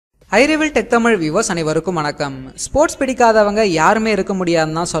ஐரிவில் tech Tamil viewers அனைவருக்கும் வணக்கம். Sports பிடிக்காதவங்க யாருமே இருக்க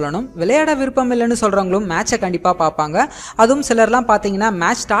முடியாதுன்னு தான் சொல்லணும். விளையாட விருப்பம் இல்லைன்னு சொல்றவங்களும் மேட்சை கண்டிப்பாக பார்ப்பாங்க. அதுவும் சிலர்லாம் பார்த்தீங்கன்னா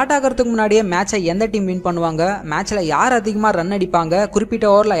மேட்ச் ஸ்டார்ட் ஆகிறதுக்கு முன்னாடியே மேட்சை எந்த டீம் வின் பண்ணுவாங்க, மேட்ச்சில் யார் அதிகமாக ரன் அடிப்பாங்க,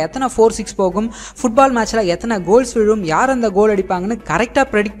 குறிப்பிட்ட ஓவரில் எத்தனை 4-6 போகும், ஃபுட்பால் மேட்ச்சில் எத்தனை கோல்ஸ் விழும், யார் அந்த கோல் அடிப்பாங்கன்னு கரெக்டாக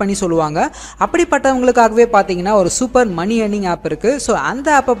ப்ரெடிக்ட் பண்ணி சொல்லுவாங்க. அப்படிப்பட்டவங்களுக்காகவே பார்த்தீங்கன்னா ஒரு சூப்பர் மணி ஏர்னிங் ஆப் இருக்குது. ஸோ அந்த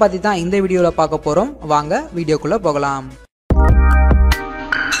ஆப்பை பற்றி தான் இந்த வீடியோவில் பார்க்க போகிறோம். வாங்க வீடியோக்குள்ளே போகலாம்.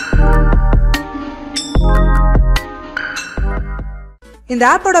 இந்த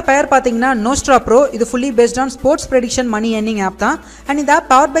ஆப்போட பெயர் பார்த்தீங்கன்னா Nostra Pro. இது fully based on sports prediction money earning app தான். அண்ட் இந்த app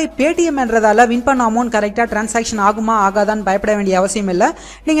power by Paytm என்றதால win பண்ண அமௌண்ட் கரெக்டாக டிரான்சாக்ஷன் ஆகுமா ஆகாதான்னு பயப்பட வேண்டிய அவசியம் இல்லை.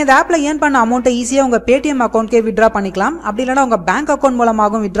 நீங்கள் இந்த ஆப்பில் ஏர்ன் பண்ண அமௌண்ட்டை ஈஸியாக உங்கள் Paytm அக்கௌண்ட்கே வித்ரா பண்ணிக்கலாம். அப்படி இல்லைனா உங்கள் பேங்க் அக்கௌண்ட்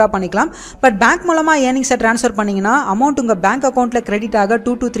மூலமாகவும் வித்ரா பண்ணிக்கலாம். பட் பேங்க் மூலமாக ஏர்னிங்ஸை ட்ரான்ஸ்ஃபர் பண்ணிங்கன்னா அமௌண்ட் உங்கள் பேங்க் அக்கௌண்ட்டில் கிரெடிட் ஆக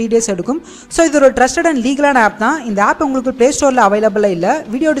 2 to 3 days எடுக்கும். ஸோ இது ஒரு ட்ரஸ்டட் அண்ட் லீகலான ஆப் தான். இந்த ஆப் உங்களுக்கு ப்ளே ஸ்டோரில் அவைலபிளாக இல்லை.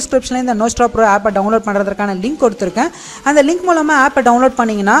 வீடியோ டிஸ்கிரிப்ஷனில் இந்த Nostra Pro ஆப்பை டவுன்லோட் பண்ணுறதுக்கான லிங்க் கொடுத்துருக்கேன். அந்த லிங்க் மூலமாக ஆப்பை டவுன்லோட்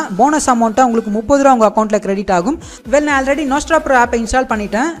பண்ணீங்கன்னா போனஸ் அமௌண்ட்டா உங்களுக்கு 30 ரூபா உங்க அக்கௌண்ட்ல கிரெடிட் ஆகும். வெல், நான் ஆல்ரெடி Nostra Pro ஆப்பை இன்ஸ்டால்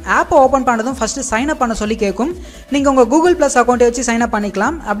பண்ணிட்டேன். ஆப்பை ஓப்பன் பண்ணதும் ஃபர்ஸ்ட் சைன் அப் பண்ண சொல்லி கேட்கும். நீங்க உங்க Google Plus அக்கௌண்ட்டை வச்சு சைன் அப்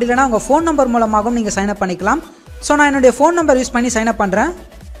பண்ணிக்கலாம். அப்படி இல்லைனா உங்க ஃபோன் நம்பர் மூலமாகவும் நீங்க சைன் அப் பண்ணிக்கலாம். ஸோ நான் என்னுடைய ஃபோன் நம்பர் யூஸ் பண்ணி சைன் அப் பண்றேன்.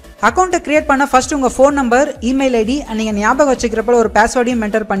 அக்கௌண்ட்டை கிரியேட் பண்ண ஃபர்ஸ்ட் உங்க ஃபோன் நம்பர், இமெயில் ஐடி நீங்க ஞாபகம் வச்சுக்கிறப்ப ஒரு பாஸ்வேர்டையும்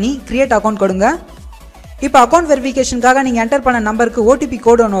என்டர் பண்ணி கிரியேட் அக்கௌண்ட் கொடுங்க. இப்போ அக்கௌண்ட் வெரிஃபிகேஷனுக்காக நீங்க என்டர் பண்ண நம்பருக்கு ஓடிபி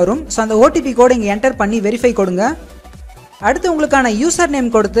கோடு ஒன்று வரும். ஸோ அந்த ஓடிபி கோடு இங்கே என்டர் பண்ணி வெரிஃபை கொடுங்க. அடுத்து உங்களுக்கான யூசர் நேம்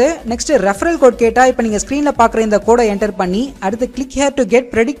கொடுத்து நெக்ஸ்ட் ரெஃபரல் கோட் கேட்டால் இப்போ நீங்கள் ஸ்க்ரீனில் பார்க்குற இந்த கோடை என்டர் பண்ணி அடுத்து click here to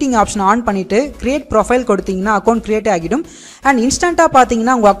get predicting option on பண்ணிவிட்டு கிரியேட் ப்ரொஃபைல் கொடுத்தீங்கன்னா அக்கௌண்ட் கிரியேட் ஆகிடும். அண்ட் இன்ஸ்டண்ட்டாக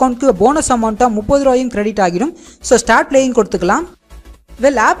பார்த்தீங்கன்னா உங்கள் அக்கௌண்ட்டுக்கு போனஸ் அமௌண்ட்டாக 30 ரூபாயும் கிரெடிட் ஆகிடும். ஸோ ஸ்டார்ட் பிளேயிங் கொடுத்துக்கலாம்.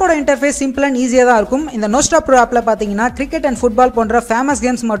 வெல், ஆப்போட இன்டர்ஃபேஸ் சிம்பிள் அண்ட் ஈஸியாக தான் இருக்கும். இந்த Nostra Pro ஆப்பில் பார்த்தீங்கன்னா கிரிக்கெட் அண்ட் ஃபுட்பால் போன்ற ஃபேமஸ்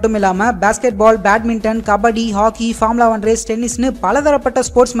கேம்ஸ் மட்டும் இல்லாமல் பாஸ்கெட் பால், badminton, kabaddi, hockey, formula 1 race, டென்னிஸ்னு பலதரப்பட்ட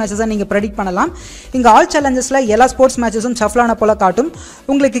ஸ்போர்ட்ஸ் மேட்சஸை நீங்கள் ப்ரெடிக்ட் பண்ணலாம். இங்கே ஆல் சேலஞ்சஸில் எல்லா ஸ்போர்ட்ஸ் மேட்சஸும் ஷஃப்லான போல காட்டும்.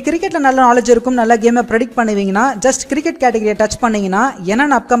 உங்களுக்கு கிரிக்கெட்டில் நல்ல நாலேஜ் இருக்கும், நல்ல கேமை ப்ரெடிக்ட் பண்ணுவீங்கன்னா ஜஸ்ட் கிரிக்கெட் கேட்டகரியை டச் பண்ணிங்கன்னா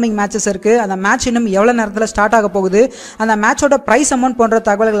என்னென்ன அப்கமிங் மேட்சஸ் இருக்குது, அந்த மேட்ச் இன்னும் எவ்வளோ நேரத்தில் ஸ்டார்ட் ஆக போகுது, அந்த மேட்சோட ப்ரைஸ் அமௌண்ட் போன்ற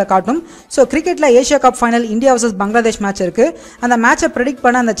தகவல்களை காட்டும். ஸோ கிரிக்கெட்டில் Asia cup final India vs Bangladesh match இருக்குது. அந்த மேட்சை ப்ரெடிக்ட்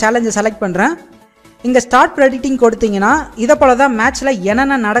பண்ண அந்த சேலஞ்சை செலக்ட் பண்றேன். இங்க ஸ்டார்ட் ப்ரெடிக்டிங் கொடுத்தீங்கன்னா இதை போல தான் மேட்ச்ல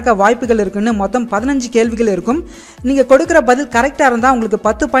என்னென்ன நடக்க வாய்ப்புகள் இருக்குன்னு மொத்தம் 15 கேள்விகள் இருக்கும். நீங்க கொடுக்குற பதில் கரெக்டா இருந்தா உங்களுக்கு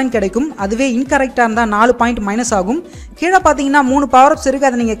 10 பாயிண்ட் கிடைக்கும். அதுவே இன்கரெக்டா இருந்தா 4 பாயிண்ட் மைனஸ் ஆகும். கீழே பார்த்தீங்கன்னா 3 பவர் அப்ஸ் இருக்கு.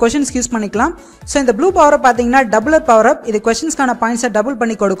 அதை நீங்க கொஸ்டின்ஸ்க்கு யூஸ் பண்ணிக்கலாம். ஸோ இந்த ப்ளூ பவர் அப் பார்த்தீங்கன்னா டபுளர் பவர் அப். இது கொஸ்டின்ஸ்க்கான பாயிண்ட்ஸை டபுள்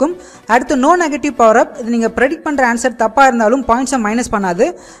பண்ணி கொடுக்கும். அடுத்து நோ நெகட்டிவ் பவர் அப். இது நீங்க ப்ரெடிக்ட் பண்ற ஆன்சர் தப்பா இருந்தாலும் பாயிண்ட்ஸை மைனஸ் பண்ணாது.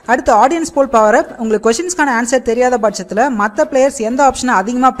 அடுத்து ஆடியன்ஸ் போல் பவர் அப். உங்களுக்கு கொஸ்டின்ஸ்க்கான ஆன்சர் தெரியாத பட்சத்தில் மற்ற பிளேயர்ஸ் எந்த ஆப்ஷனை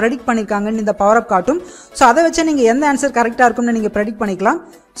அதிகமாக ப்ரெடிக்ட் பண்ணிருக்காங்கன்னு இந்த பவர் அப் காட்டும். ஸோ அதை வச்சு நீங்கள் எந்த ஆன்சர் கரெக்டாக இருக்கும்னு நீங்கள் ப்ரெடிக்ட் பண்ணிக்கலாம்.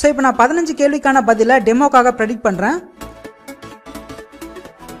 ஸோ இப்போ நான் 15 கேள்விக்கான பதிலை டெமோக்காக ப்ரெடிக்ட் பண்ணுறேன்.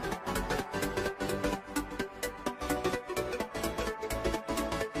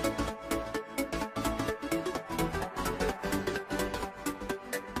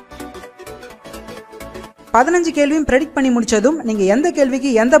 கேள்வியும் ப்ரெடிக்ட் பண்ணி முடிச்சதும் நீங்கள் எந்த கேள்விக்கு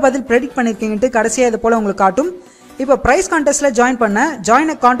எந்த பதில் ப்ரெடிக்ட் பண்ணிருக்கீங்கன்ட்டு கடைசியாக இது போல உங்களுக்கு காட்டும். இப்போ பிரைஸ் கான்டெஸ்ட்ல ஜாயின் பண்ண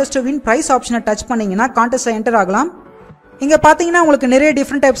join contest to win price ஆப்ஷனை டச் பண்ணீங்கன்னா கான்டெஸ்ட்ல என்டர் ஆகலாம். இங்க பாத்தீங்கன்னா உங்களுக்கு நிறைய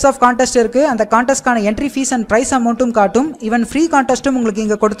டிஃப்ரெண்ட் டைப்ஸ் ஆஃப் கான்டெஸ்ட் இருக்கு. அந்த கான்டெஸ்ட்கான என்ட்ரி ஃபீஸ் அண்ட் பிரைஸ் அமௌண்ட்டும் காட்டும். ஈவன் ஃப்ரீ கான்டெஸ்ட்டும் உங்களுக்கு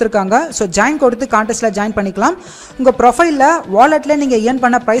இங்க கொடுத்துருக்காங்க. ஸோ ஜாயின் கொடுத்து கான்டெஸ்ட்ல ஜாயின் பண்ணிக்கலாம். உங்க ப்ரொஃபைல்ல வாலெட்ல நீங்க ஏர்ன்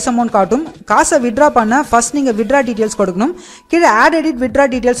பண்ண பிரைஸ் அமௌண்ட் காட்டும். காசை வித்ரா பண்ண ஃபர்ஸ்ட் நீங்க வித்ரா டீடைல்ஸ் கொடுக்கணும். கீழே ஆட் எடிட் வித்ரா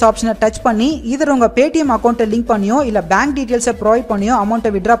டீடைல்ஸ் ஆப்ஷனை டச் பண்ணி இதர் உங்க Paytm அக்கௌண்ட்டை லிங்க் பண்ணியோ இல்ல பேங்க் டீடைல்ஸை ப்ரொவைட் பண்ணியோ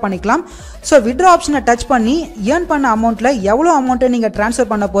அமௌண்ட்டை வித்ரா பண்ணிக்கலாம். ஸோ வித்ரா ஆப்ஷனை டச் பண்ணி ஏர்ன் பண்ண அமௌண்ட்ல எவ்வளோ அமௌண்ட்டை நீங்க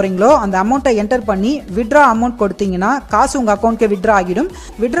ட்ரான்ஸ்ஃபர் பண்ண போறீங்களோ அந்த அமௌண்ட்டை என்டர் பண்ணி வித்ரா அமௌண்ட் கொடுத்தீங்கன்னா காசு உங்க அக்கௌண்ட்க்கு வித்ரா ஆகிடும்.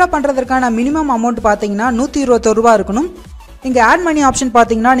 வித்ரா பண்றதற்கான மினிமம் அமௌண்ட் பாத்தீங்கன்னா 121 ரூபாய் இருக்கணும். இங்க ஆட் மணி ஆப்ஷன்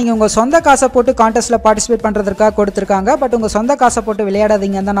பாத்தீங்கன்னா நீங்க உங்க சொந்த காசை போட்டு கான்டெஸ்ட்ல பார்ட்டிசிபேட் பண்றதுக்காக கொடுத்திருக்காங்க. பட் உங்க சொந்த காசை போட்டு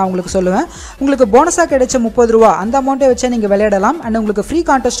விளையாடாதீங்கன்னு தான் நான் உங்களுக்கு சொல்லுவேன். உங்களுக்கு போனஸா கிடைச்ச 30 ரூபாய் அந்த அமௌண்ட்டை வச்சு நீங்க விளையாடலாம். அண்ட் உங்களுக்கு ஃப்ரீ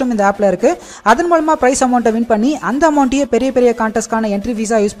கான்டெஸ்ட்டும் இந்த ஆப்ல இருக்கு. அதன் மூலமா பிரைஸ் அமௌண்ட்டை வின் பண்ணி அந்த அமௌண்ட்டையே பெரிய பெரிய கான்டெஸ்ட்கான என்ட்ரி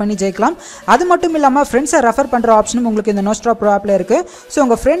ஃபீஸா யூஸ் பண்ணி ஜெயிக்கலாம். அது மட்டும் இல்லாம ஃப்ரெண்ட்ஸை ரெஃபர் பண்ற ஆப்ஷனும் உங்களுக்கு இந்த Nostra Pro ஆப்ல இருக்கு. ஸோ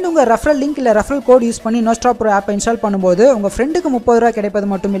உங்க ஃப்ரெண்ட் உங்க ரெஃபரல் லிங்க் இல்ல ரெஃபரல் கோட் யூஸ் பண்ணி Nostra Pro ஆப்பை இன்ஸ்டால் பண்ணும்போது உங்க ஃப்ரெண்டுக்கு 30 ரூபாய் கிடைப்பது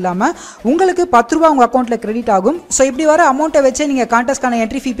மட்டும் இல்லாம உங்களுக்கு 10 ரூபாய் உங்க அக்கௌண்ட்ல கிரெடிட் ஆகும். ஸோ இப்படி வர அமௌண்ட்டை வச்சு நீங்க கான்டெஸ்ட்கான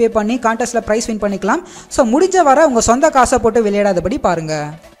என்ட்ரி ஃபீ பே பண்ணி கான்டெஸ்ட்ல பிரைஸ் வின் பண்ணிக்கலாம். ஸோ முடிஞ்ச வர உங்க சொந்த காசை போட்டு விளையாடாதபடி பாருங்க.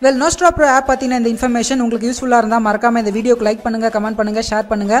 வெல், Nostra Pro ஆப் பத்தின இந்த இன்ஃபர்மேஷன் உங்களுக்கு யூஸ்ஃபுல்லா இருந்தா மறக்காம இந்த வீடியோக்கு லைக் பண்ணுங்க, கமெண்ட் பண்ணுங்க,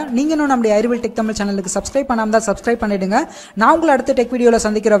 ஷேர் பண்ணுங்க. நீங்க இன்னும் நம்முடைய ஐரிவில் டெக் தமிழ் சேனலுக்கு சப்ஸ்கிரைப் பண்ணாம தான் சப்ஸ்கிரைப் பண்ணிடுங்க. நான் உங்களை அடுத்த டெக் வீடியோல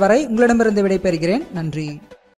சந்திக்கிற வரை உங்களிடமிருந்து விடைபெறுகிறேன். நன்றி.